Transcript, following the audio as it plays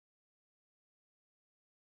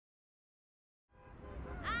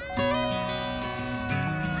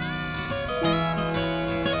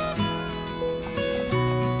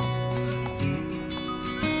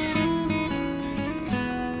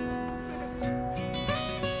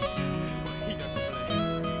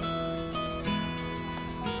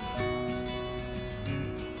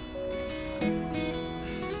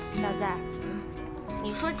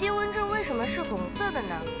结婚证为什么是红色的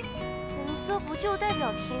呢？红色不就代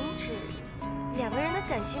表停止，两个人的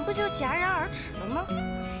感情不就戛然而止了吗？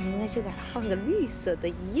那就给他换个绿色的，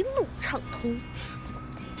一路畅通。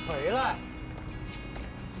回来。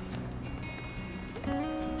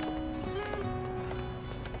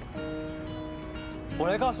 我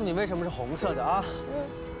来告诉你为什么是红色的啊！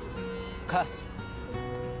看，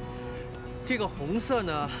这个红色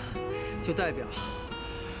呢，就代表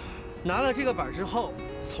拿了这个板之后，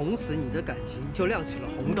从此你的感情就亮起了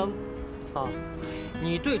红灯，啊，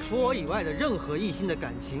你对除我以外的任何异性的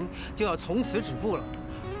感情就要从此止步了。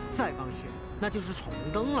再往前，那就是闯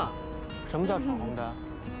红灯了。什么叫闯红灯？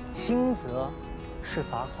轻则是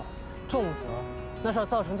罚款，重则那是要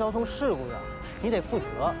造成交通事故的，你得负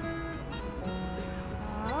责。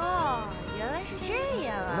 原来是这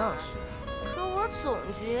样啊！那是。可我总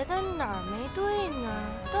觉得哪儿没对呢？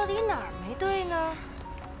到底哪儿没对呢？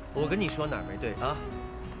我跟你说哪儿没对啊？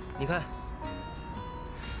你看，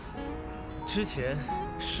之前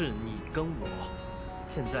是你跟我，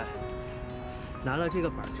现在拿了这个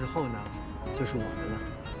板之后呢，就是我们了。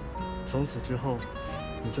从此之后，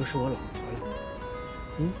你就是我老婆了。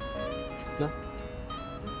嗯，来，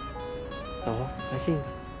老婆，来亲一个。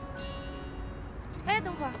哎，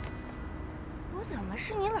等会儿。 我怎么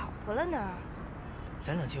是你老婆了呢？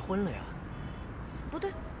咱俩结婚了呀？不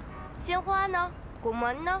对，鲜花呢？拱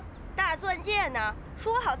门呢？大钻戒呢？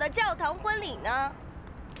说好的教堂婚礼呢？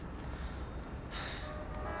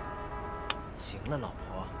行了，老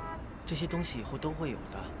婆，这些东西以后都会有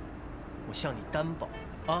的，我向你担保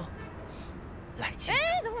啊。来，亲。哎，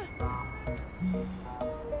等会儿。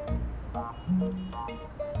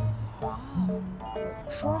我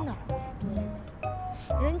说哪儿不对？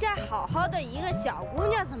 人家好好的一个小姑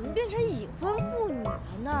娘，怎么变成已婚妇女了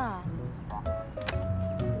呢？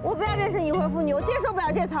我不要变成已婚妇女，我接受不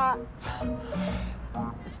了这词儿。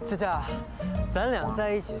佳佳，咱俩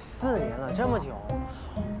在一起4年了，这么久，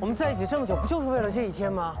我们在一起这么久，不就是为了这一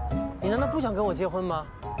天吗？你难道不想跟我结婚吗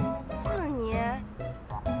？4年？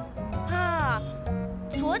啊！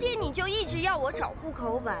昨天你就一直要我找户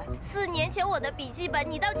口本，4年前我的笔记本，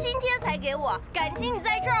你到今天才给我，感情你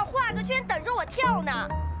在这儿画个圈等着我跳呢。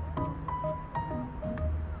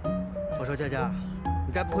我说佳佳，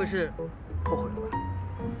你该不会是后悔了吧？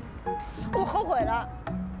我后悔了。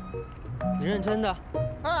你认真的？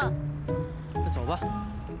嗯。那走吧。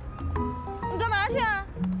你干嘛去啊？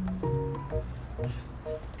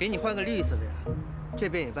给你换个绿色的呀，这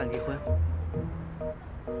边也办离婚。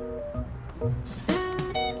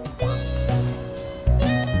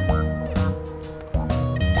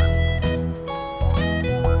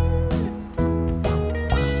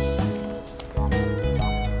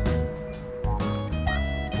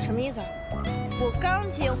 什么意思啊？我刚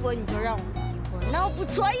结婚你就让我离婚，那我不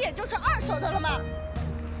转眼就是2手的了吗？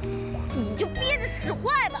你就憋着使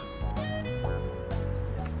坏吧。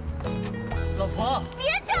老婆，别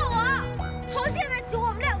叫我！从现在起，我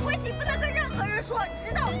们俩关系不能跟任何人说，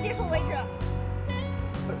直到我结束为止。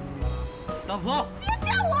老婆，别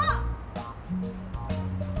叫我！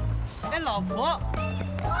哎，老婆。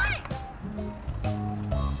喂！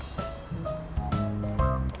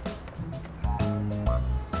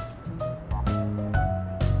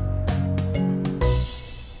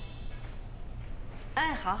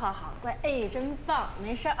 哎，好，好，好，乖，哎，真棒，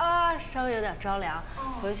没事啊，稍微有点着凉，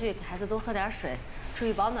回去给孩子多喝点水，注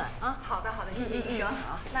意保暖啊。好的，好的，谢谢医生。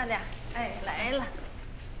好，慢点。哎，来了。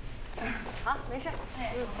好，没事。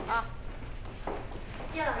哎，啊。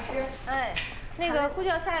叶老师，哎，那个呼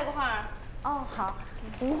叫下一个患儿。哦，好，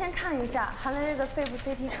您先看一下，韩雷雷的肺部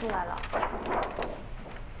CT 出来了。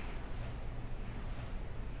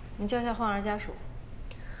你叫一下患儿家属。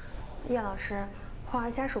叶老师，患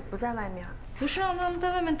儿家属不在外面。 不是让他们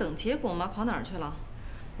在外面等结果吗？跑哪儿去了？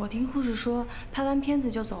我听护士说，拍完片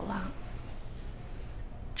子就走了。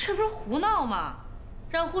这不是胡闹吗？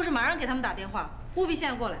让护士马上给他们打电话，务必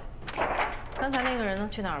现在过来。刚才那个人呢？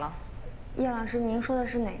去哪儿了？叶老师，您说的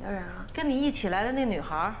是哪个人啊？跟你一起来的那女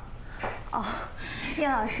孩。哦，叶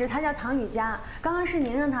老师，她叫唐雨佳，刚刚是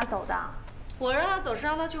您让她走的。我让她走是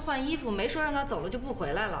让她去换衣服，没说让她走了就不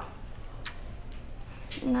回来了。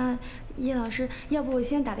 那叶老师，要不我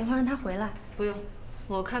先打电话让他回来？不用，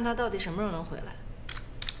我看他到底什么时候能回来。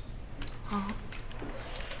好。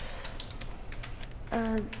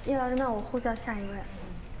叶老师，那我呼叫下一位。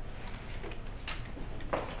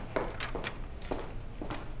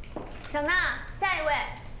小娜，下一位。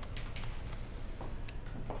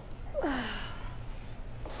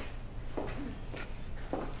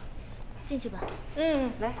进去吧。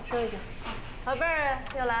来收一下。宝贝儿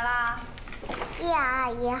又来啦。 叶阿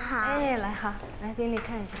姨好。哎，来好，来给你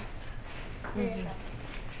看一下。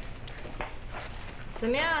怎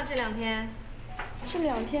么样？这2天？这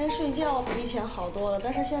2天睡觉比以前好多了，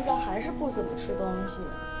但是现在还是不怎么吃东西。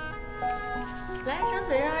来，张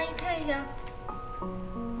嘴让阿姨看一下。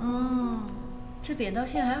这扁桃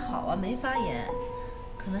腺还好啊，没发炎，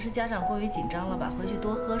可能是家长过于紧张了吧？回去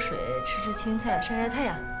多喝水，吃青菜，晒晒太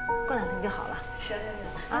阳，过2天就好了。行，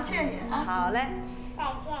那谢谢你啊。好嘞，再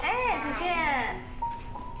见。哎，再见。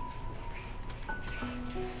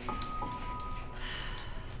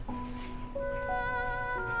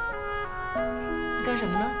你干什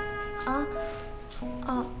么呢？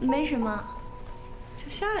没什么。就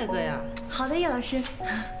下一个呀。好的，叶老师。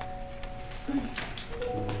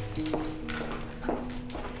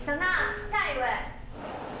小娜，下一位。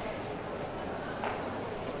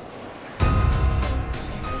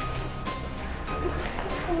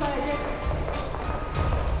出来人。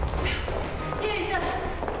叶医生。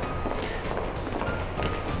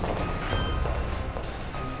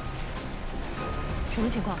什么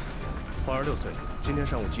情况？花儿6岁，今天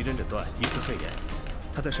上午急诊诊断疑似肺炎。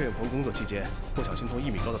他在摄影棚工作期间，不小心从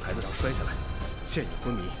1米高的台子上摔下来，现已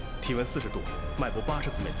昏迷，体温40度，脉搏80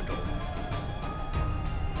次每分钟。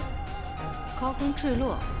高空坠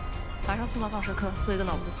落，马上送到放射科做一个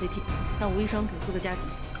脑部的 CT， 让吴医生给做个加急。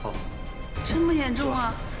好。这么严重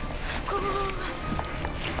啊！快！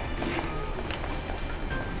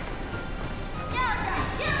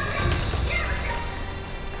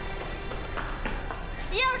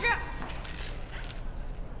叶老师，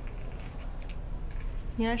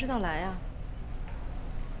你还知道来呀？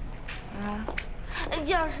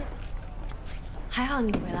叶老师，还好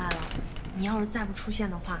你回来了。你要是再不出现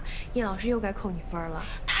的话，叶老师又该扣你分了。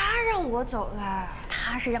他让我走的，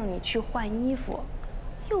他是让你去换衣服，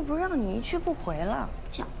又不是让你一去不回了，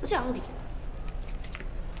讲不讲理？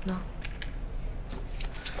喏，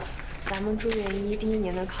咱们住院医第1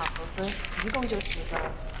年的考核分一共就10分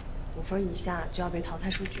，5分以下就要被淘汰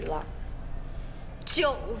出局了。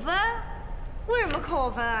9分？为什么扣我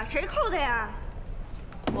分啊？谁扣的呀？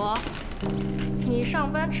我。你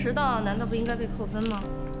上班迟到，难道不应该被扣分吗？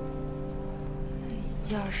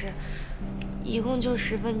叶老师，一共就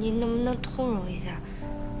10分，您能不能通融一下？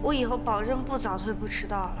我以后保证不早退不迟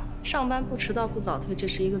到了。上班不迟到不早退，这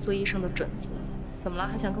是一个做医生的准则。怎么了？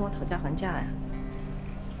还想跟我讨价还价呀？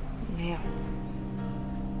没有。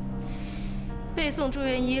背诵住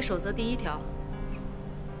院医守则第1条。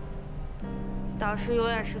导师永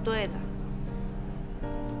远是对的。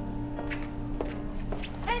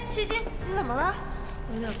哎，七七，你怎么了？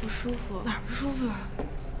有点不舒服。哪儿不舒服啊？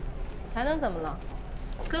还能怎么了？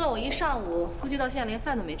跟了我1上午，估计到现在连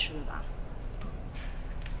饭都没吃呢吧？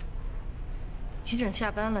急诊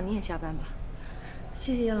下班了，你也下班吧。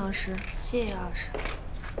谢谢叶老师，谢谢叶老师。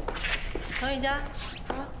唐雨佳，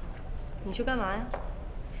你去干嘛呀？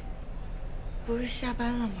不是下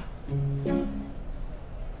班了吗？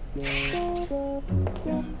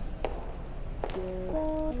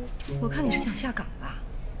我看你是想下岗吧？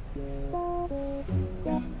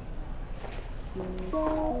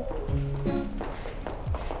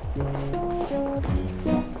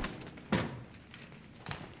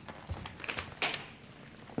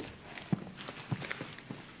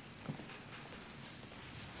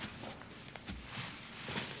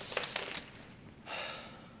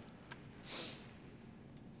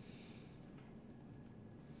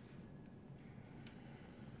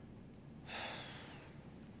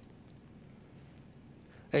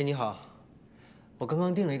哎，你好，我刚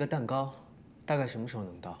刚订了一个蛋糕，大概什么时候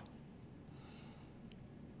能到？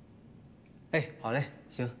哎，好嘞，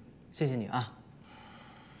行，谢谢你啊。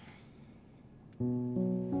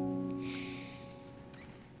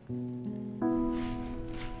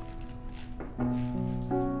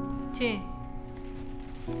进。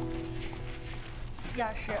叶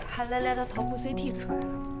老师，韩蕾蕾的头部 CT 出来了，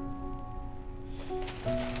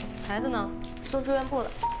孩子呢？送住院部了。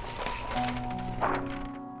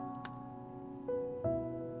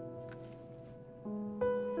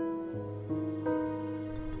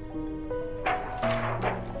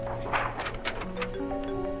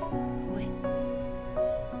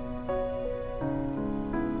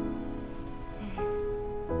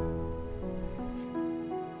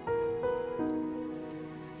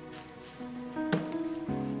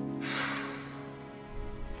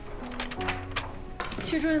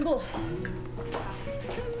去住院部。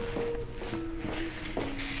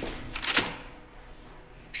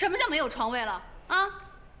什么叫没有床位了啊？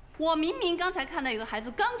我明明刚才看到有个孩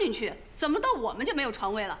子刚进去，怎么到我们就没有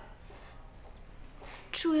床位了？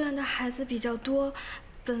住院的孩子比较多，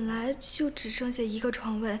本来就只剩下1个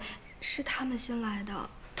床位，是他们先来的。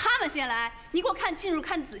他们先来？你给我看清楚、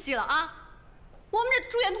看仔细了啊！我们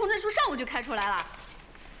这住院通知书上午就开出来了。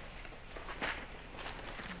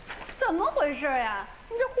怎么回事呀？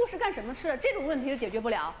你这护士干什么事？这种问题都解决不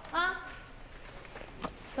了啊？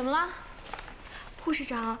怎么了？护士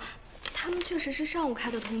长，他们确实是上午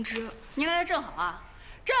开的通知。您来的正好啊，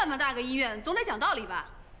这么大个医院，总得讲道理吧？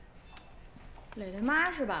磊磊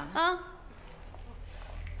妈是吧？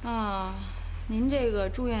啊，您这个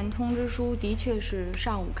住院通知书的确是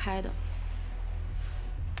上午开的。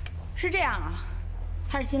是这样啊，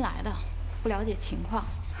他是新来的，不了解情况，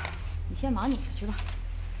你先忙你的去吧。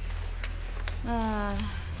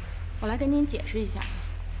我来跟您解释一下，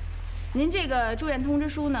您这个住院通知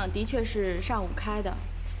书呢，的确是上午开的，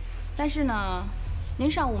但是呢，您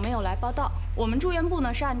上午没有来报到，我们住院部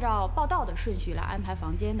呢是按照报到的顺序来安排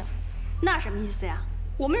房间的。那什么意思呀？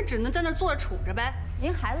我们只能在那儿坐着杵着呗。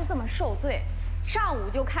您孩子这么受罪，上午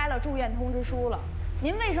就开了住院通知书了，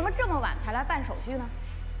您为什么这么晚才来办手续呢？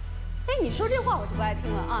哎，你说这话我就不爱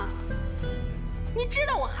听了啊！你知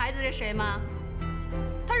道我孩子是谁吗？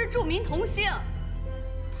他是著名童星，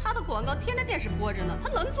他的广告天天电视播着呢，他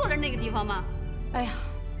能坐在那个地方吗？哎呀，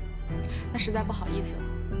那实在不好意思，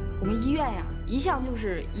我们医院呀一向就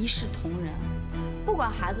是一视同仁，不管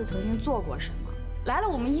孩子曾经做过什么，来了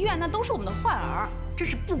我们医院那都是我们的患儿，这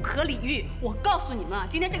是不可理喻。我告诉你们啊，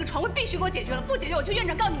今天这个床位必须给我解决了，不解决我去院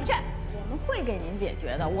长告你们去。我们会给您解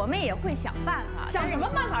决的，我们也会想办法。想什么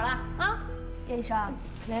办法了啊？叶医生，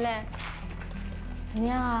蕾蕾，怎么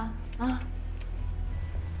样啊？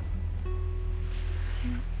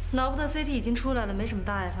脑部的 CT 已经出来了，没什么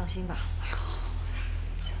大碍，放心吧。哎呦，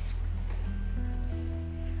吓死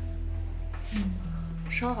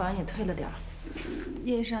我！烧好像也退了点儿。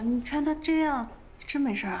叶医生，你看他这样，真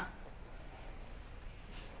没事啊？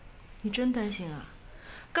你真担心啊？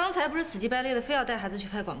刚才不是死乞白赖的非要带孩子去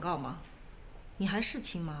拍广告吗？你还是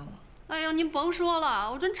亲妈吗？哎呦，您甭说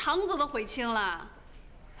了，我真肠子都悔青了。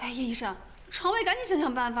哎，叶医生，床位赶紧想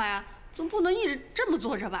想办法呀，总不能一直这么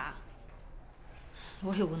坐着吧？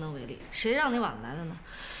我也无能为力，谁让你晚来的呢？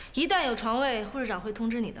一旦有床位，护士长会通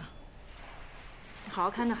知你的。好好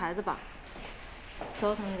看着孩子吧。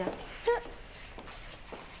走，唐姐。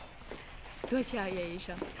多谢啊，叶医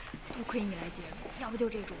生，多亏你来接我，要不就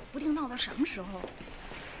这主不定闹到什么时候。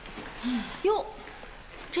哟，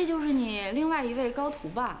这就是你另外一位高徒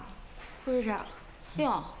吧？护士长。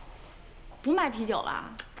哟，不卖啤酒了？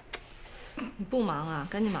你不忙啊？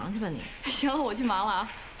赶紧忙去吧你。行，我去忙了啊。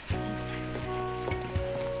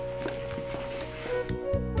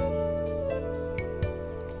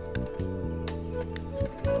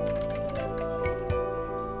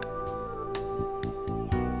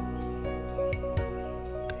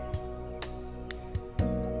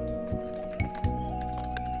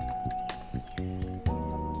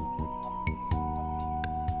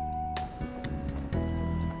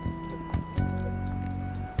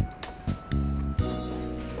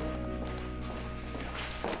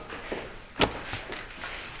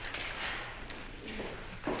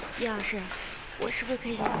叶老师，我是不是可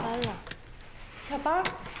以下班了？下班？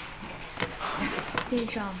叶医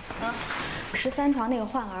生，13床那个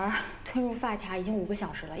患儿吞入发卡已经5个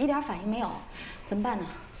小时了，一点反应没有，怎么办呢？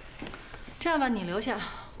这样吧，你留下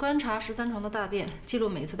观察13床的大便，记录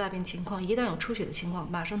每次大便情况，一旦有出血的情况，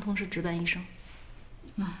马上通知值班医生。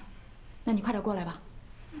那你快点过来吧。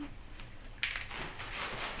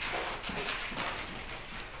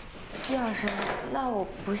叶老师，那我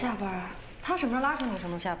不下班啊？他什么时候拉扯你什么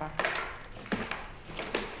时候下班？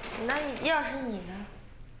那叶老师你呢？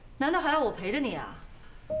难道还要我陪着你啊？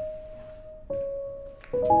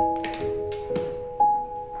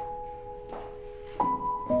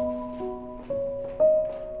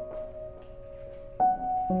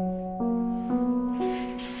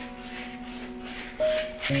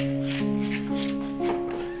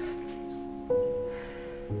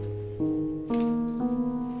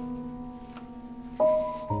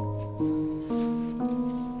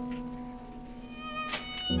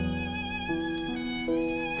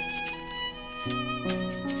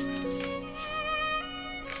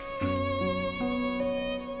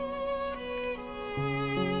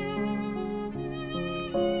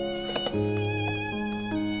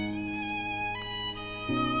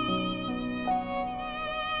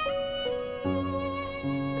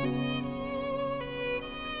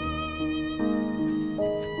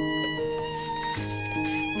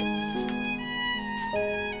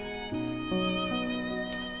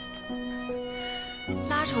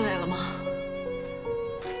拉出来了吗？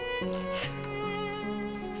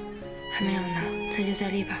还没有呢，再接再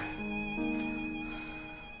厉吧。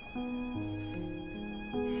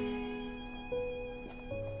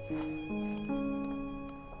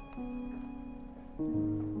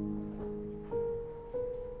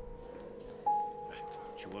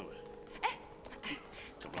去问问。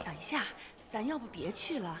等一下，咱要不别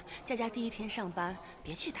去了？佳佳第一天上班，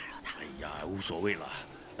别去打扰她。哎呀，无所谓了。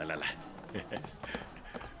来，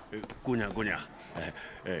姑娘，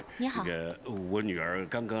你好。那个，我女儿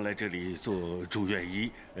刚刚来这里做住院医，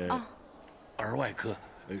儿外科，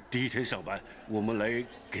第一天上班，我们来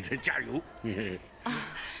给她加油。啊，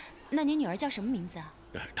那您女儿叫什么名字啊？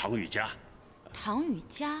唐雨佳。唐雨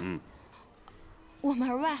佳。嗯。我们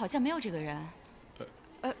儿外好像没有这个人。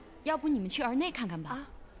要不你们去儿内看看吧？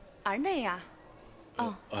啊，儿内呀。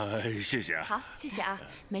哦。谢谢啊。好，谢谢啊。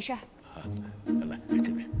没事儿。好，来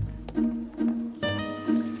这边。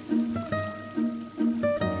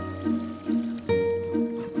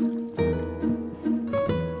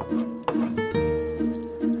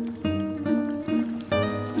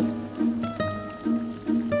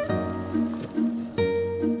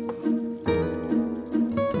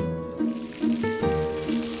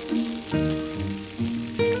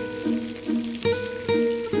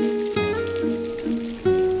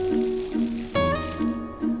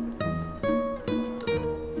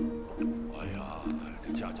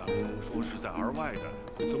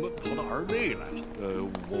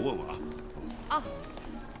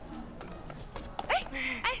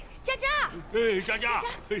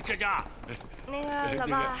佳佳，那个老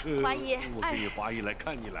爸，华姨，我给你华姨来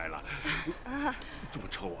看你来了。啊，这么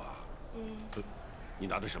臭啊？你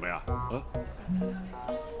拿的什么呀？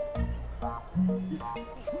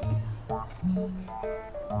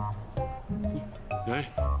哎，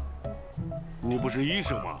你不是医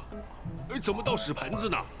生吗？怎么倒屎盆子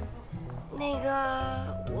呢？那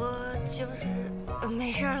个，我就是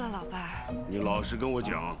没事了，老爸。你老实跟我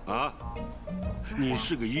讲啊，你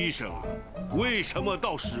是个医生。为什么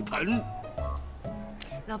倒屎盆？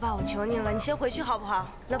老爸，我求你了，你先回去好不好？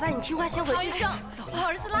老爸，你听话，先回去。唐医生，我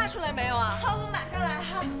儿子拉出来没有啊？好，我马上来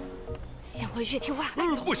哈。先回去，听话。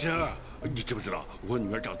不行，你知不知道我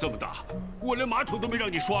女儿长这么大，我连马桶都没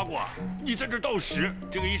让你刷过，你在这倒屎，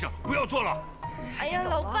这个医生不要做了。哎呀，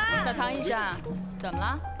老爸。小唐医生，怎么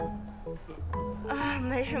了？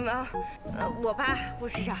没什么，我爸护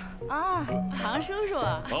士长。啊，唐叔叔，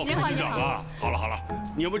你好，护士长啊！好了，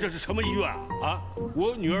你们这是什么医院啊？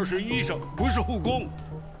我女儿是医生，不是护工。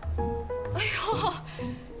哎呦，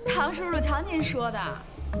唐叔叔，瞧您说的，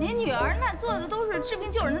您女儿那做的都是治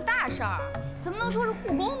病救人的大事儿，怎么能说是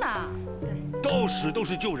护工呢？倒屎都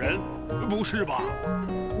是救人，不是吧？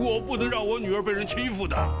我不能让我女儿被人欺负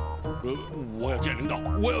的。我要见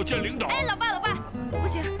领导，哎，老爸，不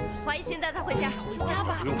行，华姨先带他回家。回家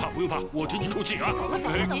吧。不用怕，我替你出气啊。走，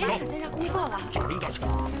佳佳工作了。见领导去。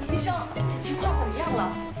医生，情况怎么样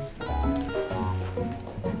了？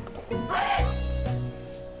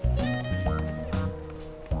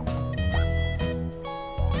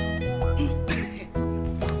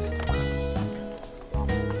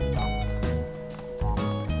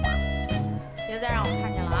别再让我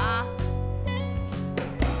看见了啊！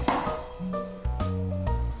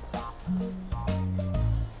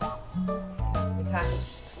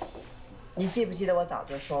你记不记得我早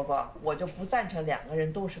就说过，我就不赞成两个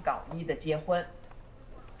人都是搞医的结婚。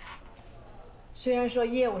虽然说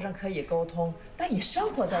业务上可以沟通，但你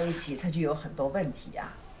生活在一起，它就有很多问题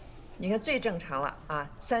呀。你看最正常了啊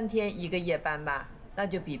，3天1个夜班吧，那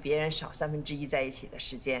就比别人少1/3在一起的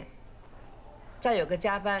时间。再有个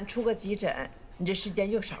加班，出个急诊，你这时间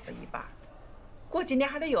又少了1半。过几年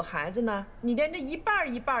还得有孩子呢，你连这一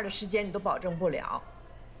半的时间你都保证不了，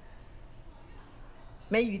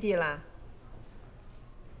没余地了。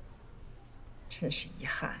真是遗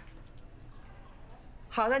憾。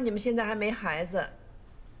好的，你们现在还没孩子。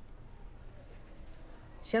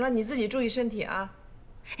行了，你自己注意身体啊。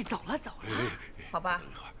走了。好吧。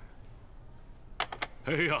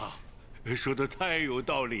哎呀，说的太有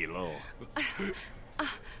道理喽。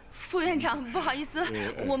副院长，不好意思，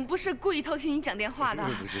我们不是故意偷听你讲电话的。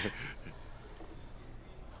不是。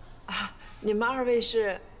啊，你们2位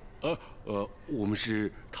是？我们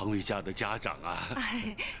是唐雨佳的家长啊。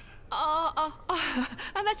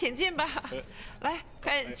那请进吧，来，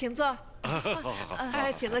快请坐。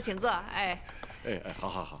哎，请坐，哎，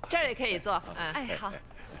好，这儿也可以坐。哎，好。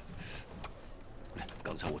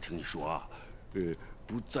刚才我听你说啊，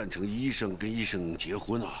不赞成医生跟医生结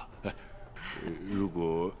婚啊。如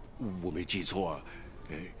果我没记错啊，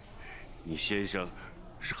你先生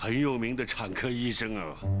是很有名的产科医生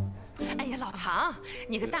啊。哎呀，老唐，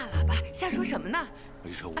你个大喇叭，瞎说什么呢？哎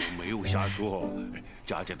呀，我没有瞎说。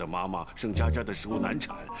佳佳的妈妈生佳佳的时候难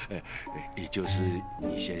产，也就是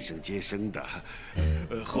你先生接生的。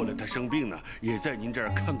后来她生病呢，也在您这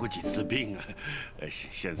儿看过几次病啊。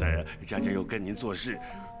现在佳佳又跟您做事，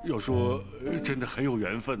要说真的很有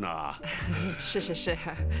缘分呐。是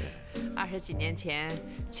，20几年前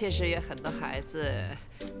确实有很多孩子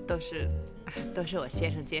都是我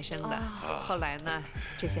先生接生的。后来呢，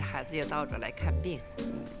这些孩子又到我这儿来看病。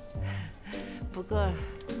不过，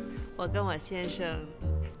我跟我先生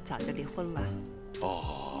早就离婚了。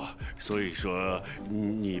哦，所以说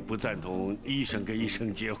你不赞同医生跟医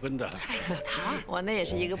生结婚的？哎呀，我那也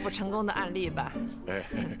是一个不成功的案例吧。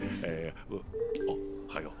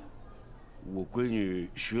还有，我闺女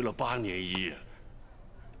学了8年医，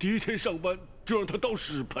第一天上班就让她倒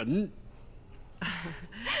屎盆。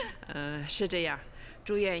是这样。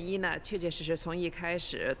住院医呢，确实从一开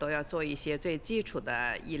始都要做一些最基础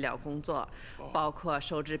的医疗工作，包括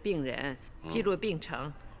收治病人、记录病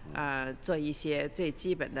程，做一些最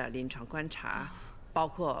基本的临床观察，包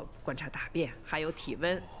括观察大便，还有体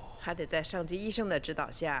温，还得在上级医生的指导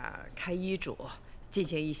下开医嘱，进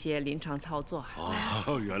行一些临床操作。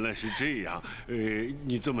哦，原来是这样。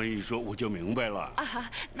你这么一说，我就明白了。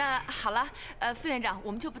那好了，副院长，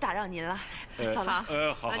我们就不打扰您了，走了。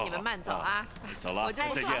好，那你们慢走啊。走了，再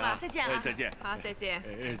见啊！再见啊！再见。好，再见。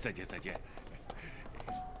再见，再见。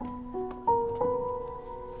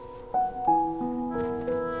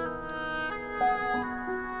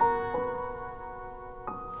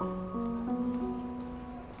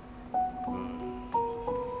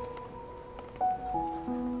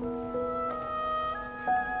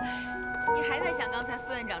你还在想刚才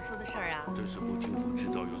副院长说的事儿啊？真是不清楚知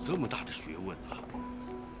道有这么大的学问啊！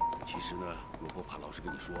其实呢，罗伯怕老实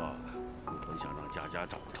跟你说啊，我本想让佳佳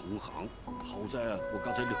找个同行，好在啊，我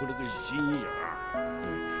刚才留了个心眼儿。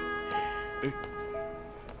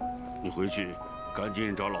你回去赶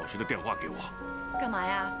紧找老徐的电话给我。干嘛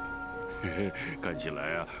呀？看起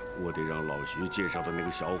来啊，我得让老徐介绍的那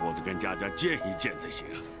个小伙子跟佳佳见一见才行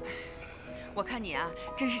啊。我看你啊，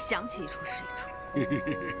真是想起一出是一出。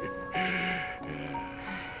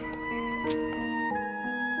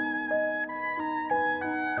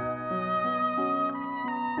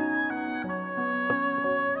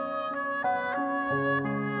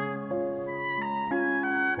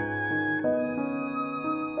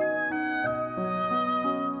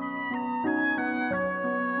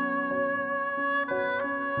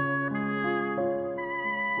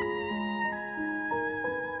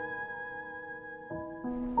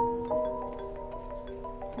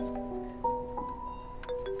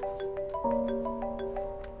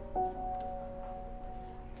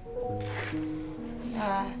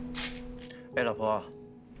哎，老婆，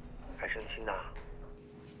还生气呢？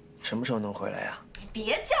什么时候能回来呀？你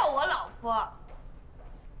别叫我老婆！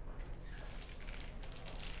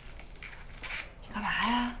你干嘛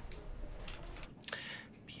呀？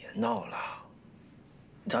别闹了，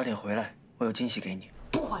你早点回来，我有惊喜给你。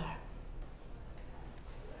不回来。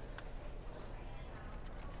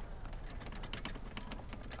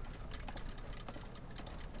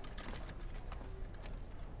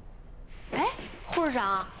哎，护士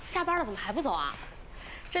长，下班了怎么还不走啊？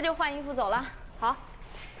这就换衣服走了。好。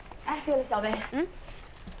哎，对了，小薇，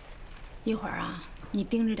一会儿啊，你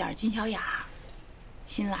盯着点金小雅，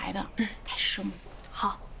新来的，太生。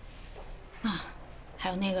好。啊，还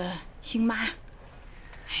有那个星妈，哎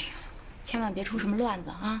呀，千万别出什么乱子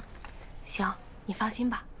啊！行，你放心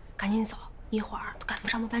吧，赶紧走，一会儿都赶不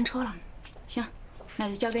上末班车了。行，那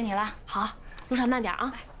就交给你了。好，路上慢点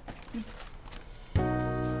啊。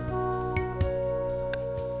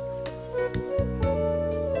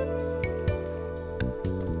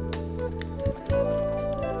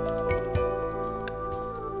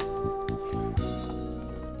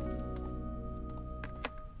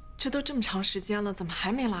这都这么长时间了，怎么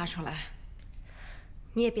还没拉出来？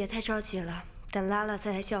你也别太着急了，等拉了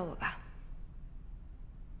再来叫我吧。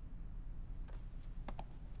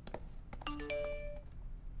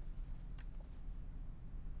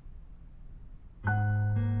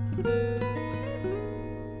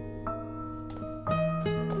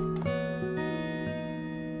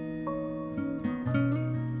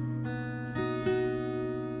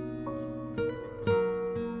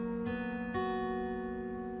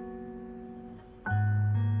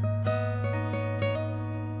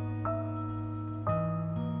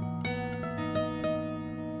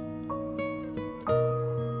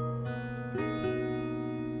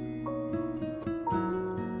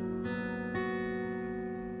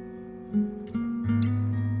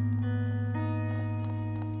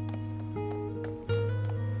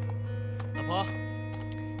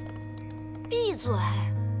闭嘴！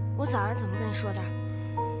我早上怎么跟你说的？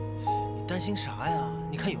你担心啥呀？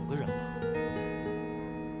你看有个人吗？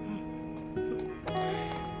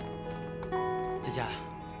佳佳，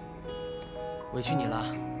委屈你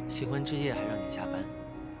了，新婚之夜还让你加班。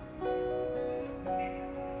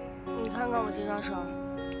看看我这双手，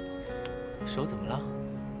手怎么了？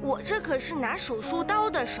我这可是拿手术刀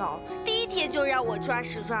的手，第一天就让我抓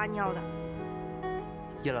屎抓尿的。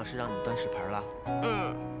叶老师让你端屎盆了？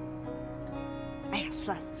嗯。哎呀，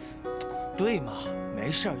算了。对嘛，没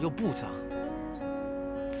事儿，又不脏。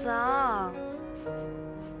脏。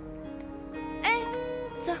哎，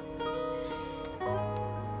脏。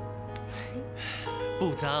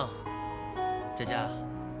不脏。佳佳，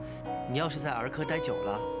你要是在儿科待久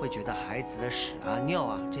了，会觉得孩子的屎啊、尿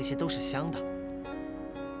啊，这些都是香的。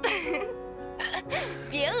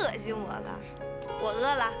别恶心我了，我饿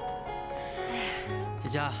了。哎呀，佳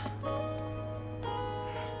佳，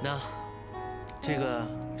那这个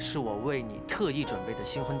是我为你特意准备的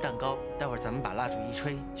新婚蛋糕，待会儿咱们把蜡烛一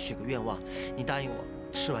吹，许个愿望，你答应我，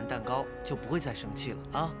吃完蛋糕就不会再生气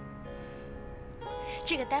了啊。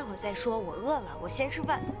这个待会儿再说，我饿了，我先吃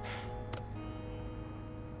饭。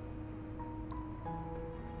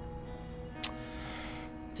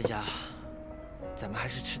佳佳，咱们还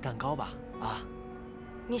是吃蛋糕吧，啊？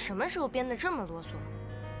你什么时候变得这么啰嗦？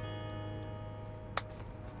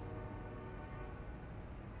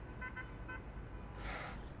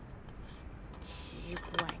奇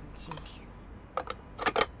怪，你今天。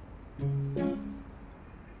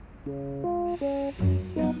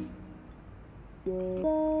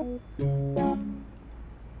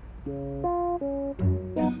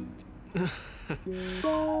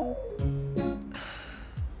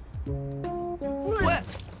喂，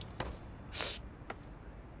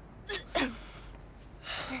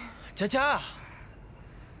佳佳，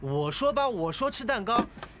我说吧，我说吃蛋糕，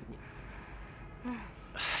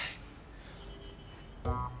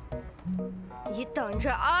你等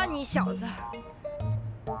着啊，你小子！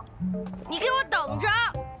你给我等着，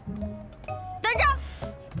等着！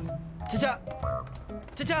佳佳，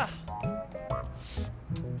佳佳。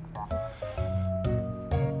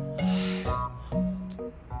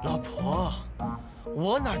老婆，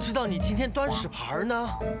我哪知道你今天端屎盆呢？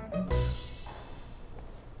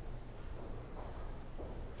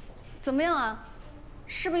怎么样啊？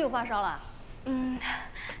是不是又发烧了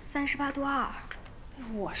？38度2。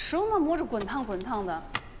我说嘛，摸着滚烫滚烫的。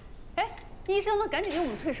哎，医生呢？赶紧给我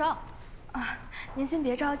们退烧。啊，您先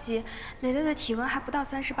别着急，蕾蕾的体温还不到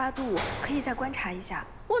38度5，可以再观察一下。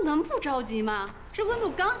我能不着急吗？这温度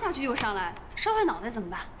刚下去又上来，烧坏脑袋怎么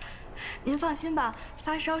办？您放心吧，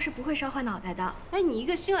发烧是不会烧坏脑袋的。哎，你一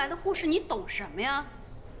个新来的护士，你懂什么呀？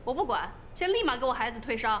我不管，先立马给我孩子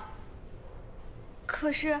退烧。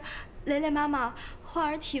可是，蕾蕾妈妈，患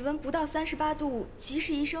儿体温不到38度5，即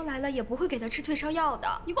使医生来了，也不会给他吃退烧药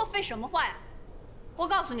的。你给我废什么话呀？我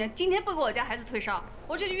告诉你，今天不给我家孩子退烧，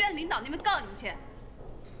我就去医院领导那边告你们去。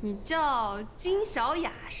你叫金小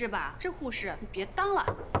雅是吧？这护士你别当了。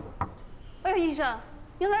哎呀，医生，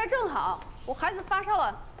您来的正好，我孩子发烧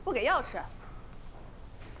了，不给药吃。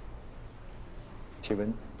体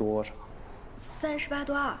温多少？38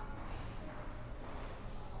度2。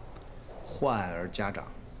患儿家长，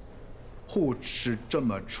护士这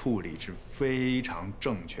么处理是非常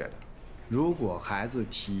正确的。如果孩子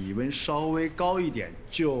体温稍微高一点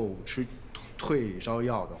就吃退烧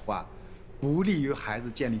药的话，不利于孩子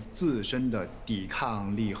建立自身的抵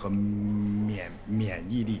抗力和免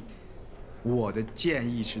疫力。我的建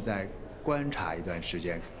议是在观察一段时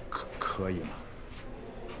间，可以吗？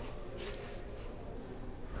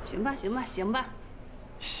行吧，行吧，行吧。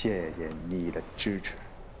谢谢你的支持。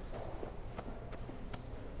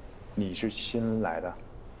你是新来的？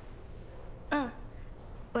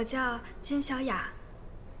我叫金小雅。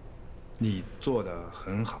你做得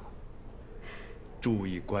很好，注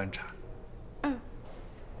意观察。哎，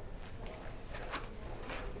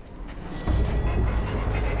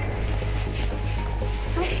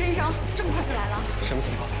沈医生，这么快就来了？什么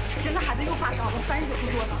情况？现在孩子又发烧了，39度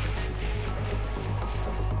多呢。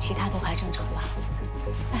其他都还正常吧？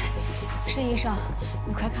哎，沈医生，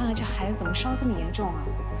你快看看这孩子怎么烧这么严重啊？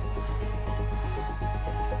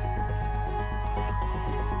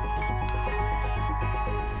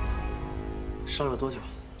烧了多久？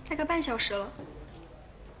大概半小时了。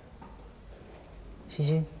欣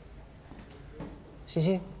欣，欣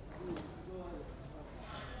欣，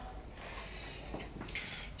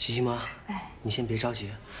欣欣妈，你先别着急，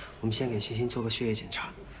我们先给欣欣做个血液检查。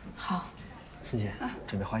好。孙姐，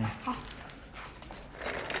准备化验。好。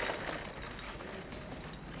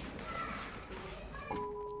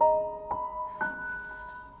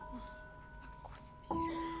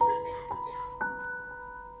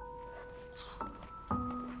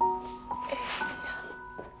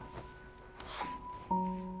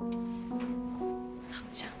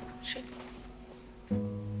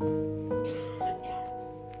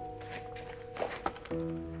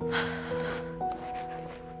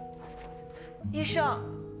生，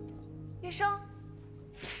医生，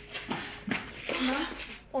妈，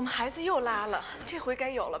我们孩子又拉了，这回该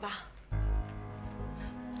有了吧？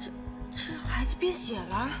这孩子变血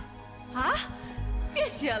了。啊？变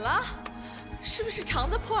血了？是不是肠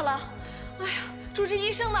子破了？哎呀，主治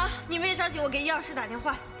医生呢？你别着急，我给医药室打电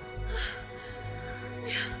话。哎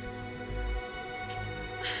呀，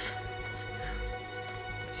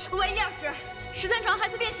喂，医药室，13床孩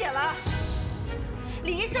子变血了，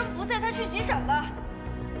李医生不在，他去急诊了。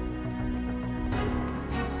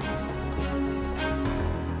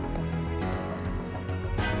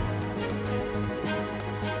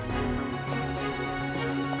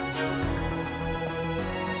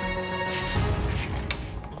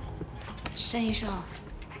单医生，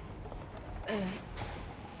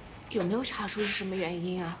有没有查出是什么原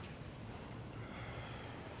因啊？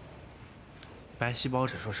白细胞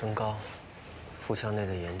指数升高，腹腔内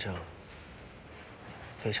的炎症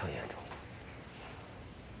非常严重。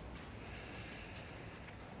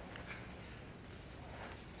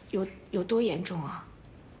有多严重啊？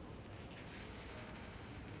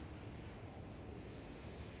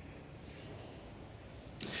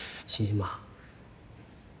欣欣妈，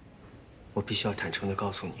我必须要坦诚地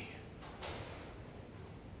告诉你，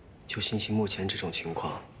就欣欣目前这种情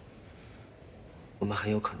况，我们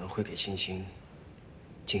很有可能会给欣欣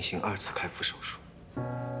进行2次开腹手术。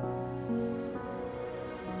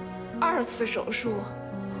2次手术？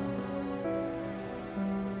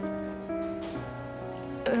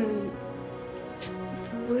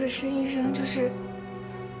不是，申医生，就是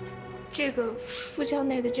这个腹腔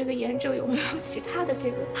内的这个炎症有没有其他的这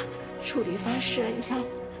个处理方式啊？你像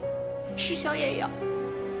吃消炎药、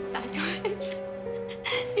打消炎针，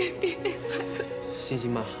因为毕竟孩子，欣欣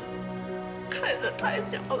妈，孩子太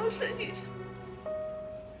小了，申医生。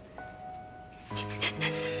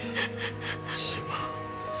欣欣妈，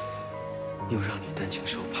又让你担惊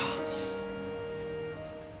受怕，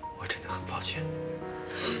我真的很抱歉。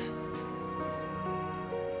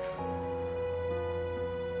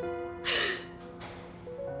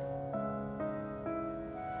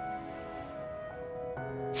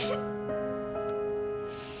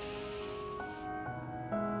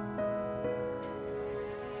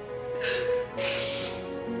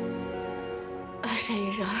单医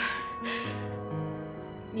生，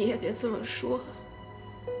你也别这么说。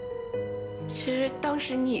其实当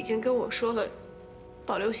时你已经跟我说了，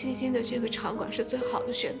保留欣欣的这个场馆是最好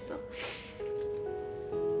的选择。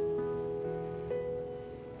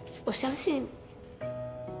我相信你。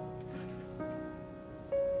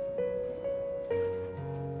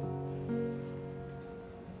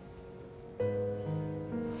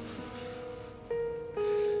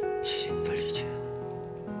谢谢你的理解。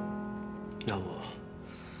要不，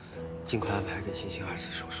尽快安排给欣欣2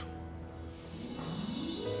次手术。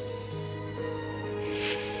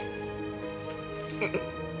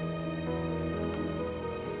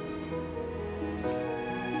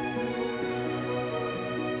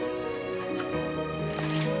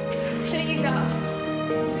申医生，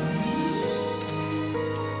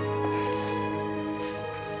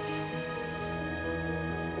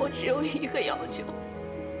我只有一个要求，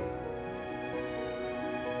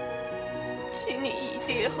请你一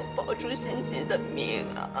定要保住欣欣的命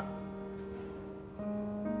啊！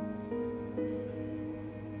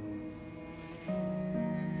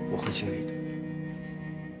我会尽力的。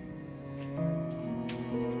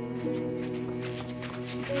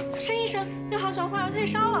申医生，6号小患儿退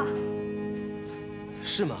烧了。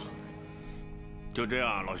是吗？就这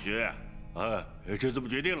样，老徐，就这么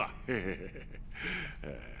决定了。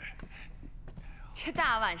这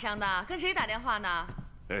大晚上的，跟谁打电话呢？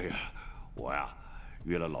哎呀，我呀，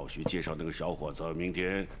约了老徐介绍那个小伙子明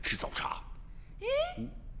天吃早茶。咦，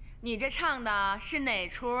你这唱的是哪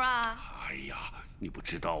出啊？哎呀，你不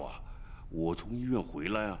知道啊，我从医院回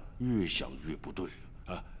来啊，越想越不对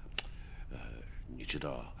啊。你知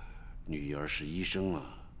道，女儿是医生啊，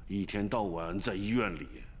一天到晚在医院里，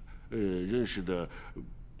认识的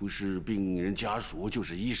不是病人家属就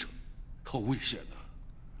是医生，好危险呐！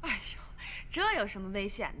哎呦，这有什么危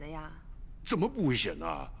险的呀？怎么不危险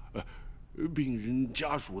呢？病人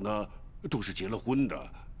家属呢都是结了婚的，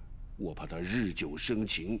我怕他日久生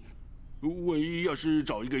情，万一要是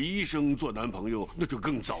找一个医生做男朋友，那就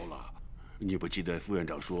更糟了。你不记得副院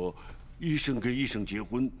长说，医生跟医生结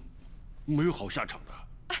婚没有好下场的。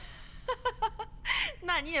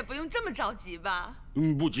那你也不用这么着急吧？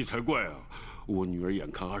不急才怪啊！我女儿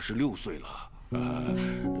眼看26岁了，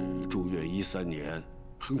住院1、3年，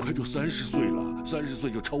很快就30岁了，30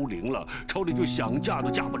岁就超龄了，超龄就想嫁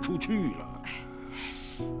都嫁不出去了。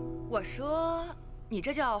我说，你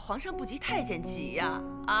这叫皇上不急太监急呀！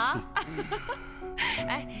啊！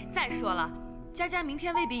哎，再说了，佳佳明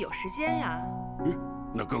天未必有时间呀。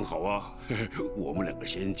那更好啊，我们两个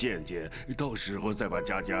先见见，到时候再把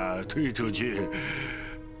佳佳推出去。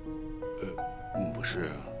不是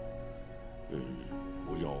啊，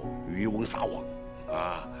我要渔翁撒网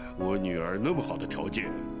啊！我女儿那么好的条件，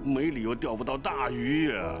没理由钓不到大鱼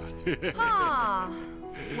呀。啊，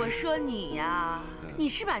我说你呀，你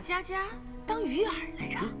是把佳佳当鱼饵来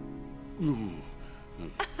着？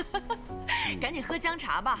赶紧喝姜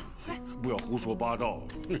茶吧，快！不要胡说八道。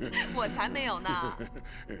我才没有呢。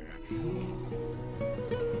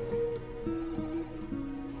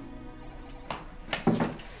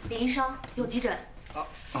林医生，有急诊。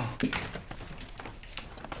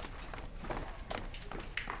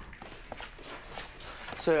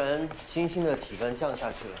虽然欣欣的体温降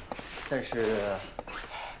下去了，但是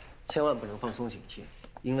千万不能放松警惕，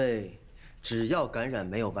因为只要感染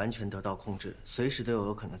没有完全得到控制，随时都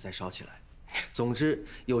有可能再烧起来。总之，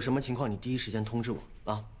有什么情况你第一时间通知我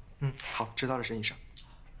啊。好，知道了，沈医生。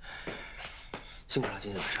辛苦了，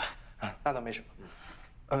今天晚上。那倒没什么。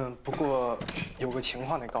不过有个情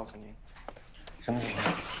况得告诉您。什么情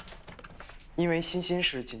况？因为欣欣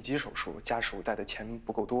是紧急手术，家属带的钱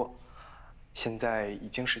不够多，现在已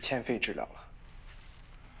经是欠费治疗了。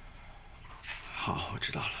好，我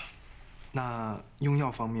知道了。那用药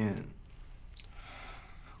方面，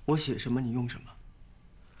我写什么你用什么。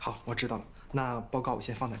好，我知道了。那报告我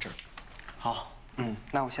先放在这儿。好。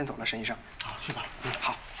那我先走了，沈医生。好，去吧。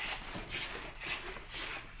好。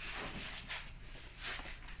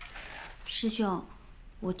师兄，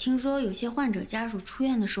我听说有些患者家属出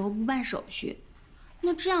院的时候不办手续，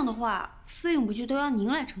那这样的话，费用不就都要您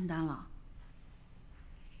来承担了？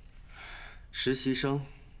实习生，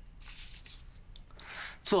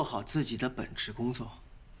做好自己的本职工作，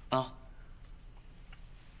啊。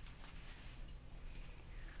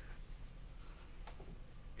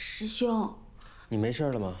师兄，你没事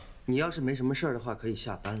了吗？你要是没什么事儿的话，可以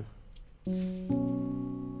下班了。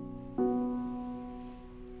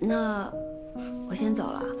那我先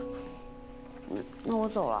走了。那我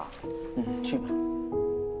走了。去吧。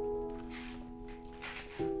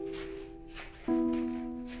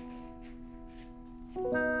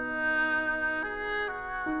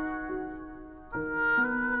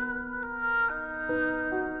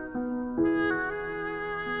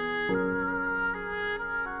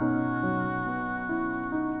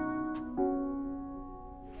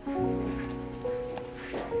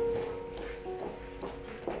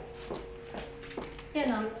电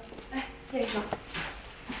呢？哎，叶医生，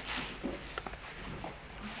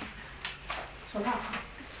手套。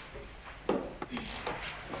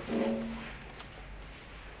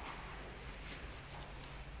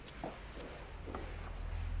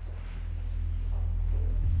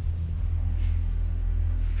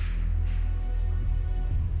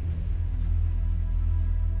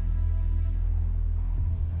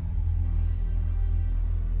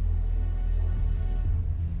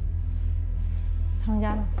唐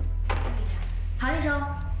家呢？唐医生，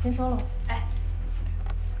您说了吗？哎，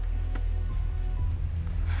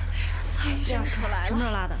唐医生可来了。什么时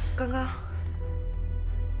候拉的？刚刚。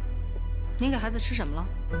您给孩子吃什么了？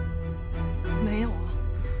没有啊。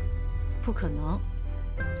不可能，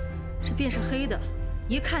这便是黑的，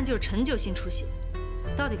一看就是陈旧性出血。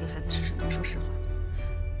到底给孩子吃什么？说实话。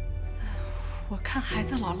我看孩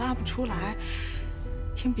子老拉不出来，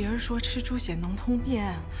听别人说吃猪血能通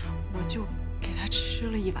便，我就给他吃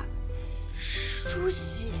了1碗。吃猪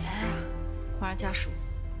血？皇上家属，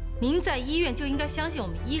您在医院就应该相信我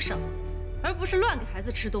们医生，而不是乱给孩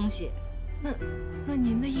子吃东西。那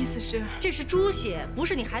您的意思是？这是猪血，不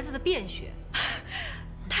是你孩子的便血。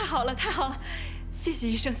太好了，太好了，谢谢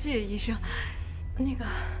医生，谢谢医生。那个，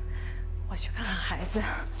我去看看孩子。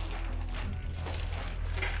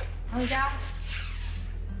唐家，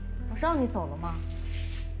我让你走了吗？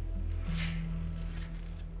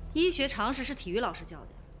医学常识是体育老师教的，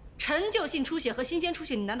陈旧性出血和新鲜出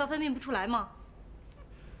血，你难道分辨不出来吗？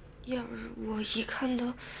要是我一看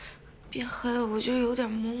到变黑了，我就有点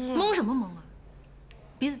懵了。懵什么懵啊？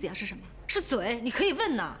鼻子底下是什么？是嘴，你可以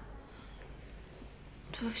问呐。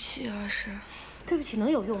对不起啊，是。对不起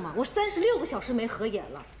能有用吗？我36个小时没合眼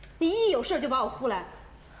了，你一有事就把我呼来，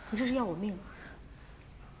你这是要我命啊！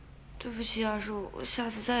对不起啊，是我下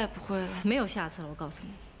次再也不会了。没有下次了，我告诉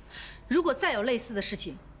你，如果再有类似的事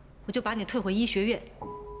情，我就把你退回医学院。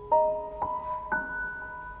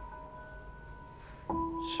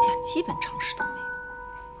一点基本常识都没有。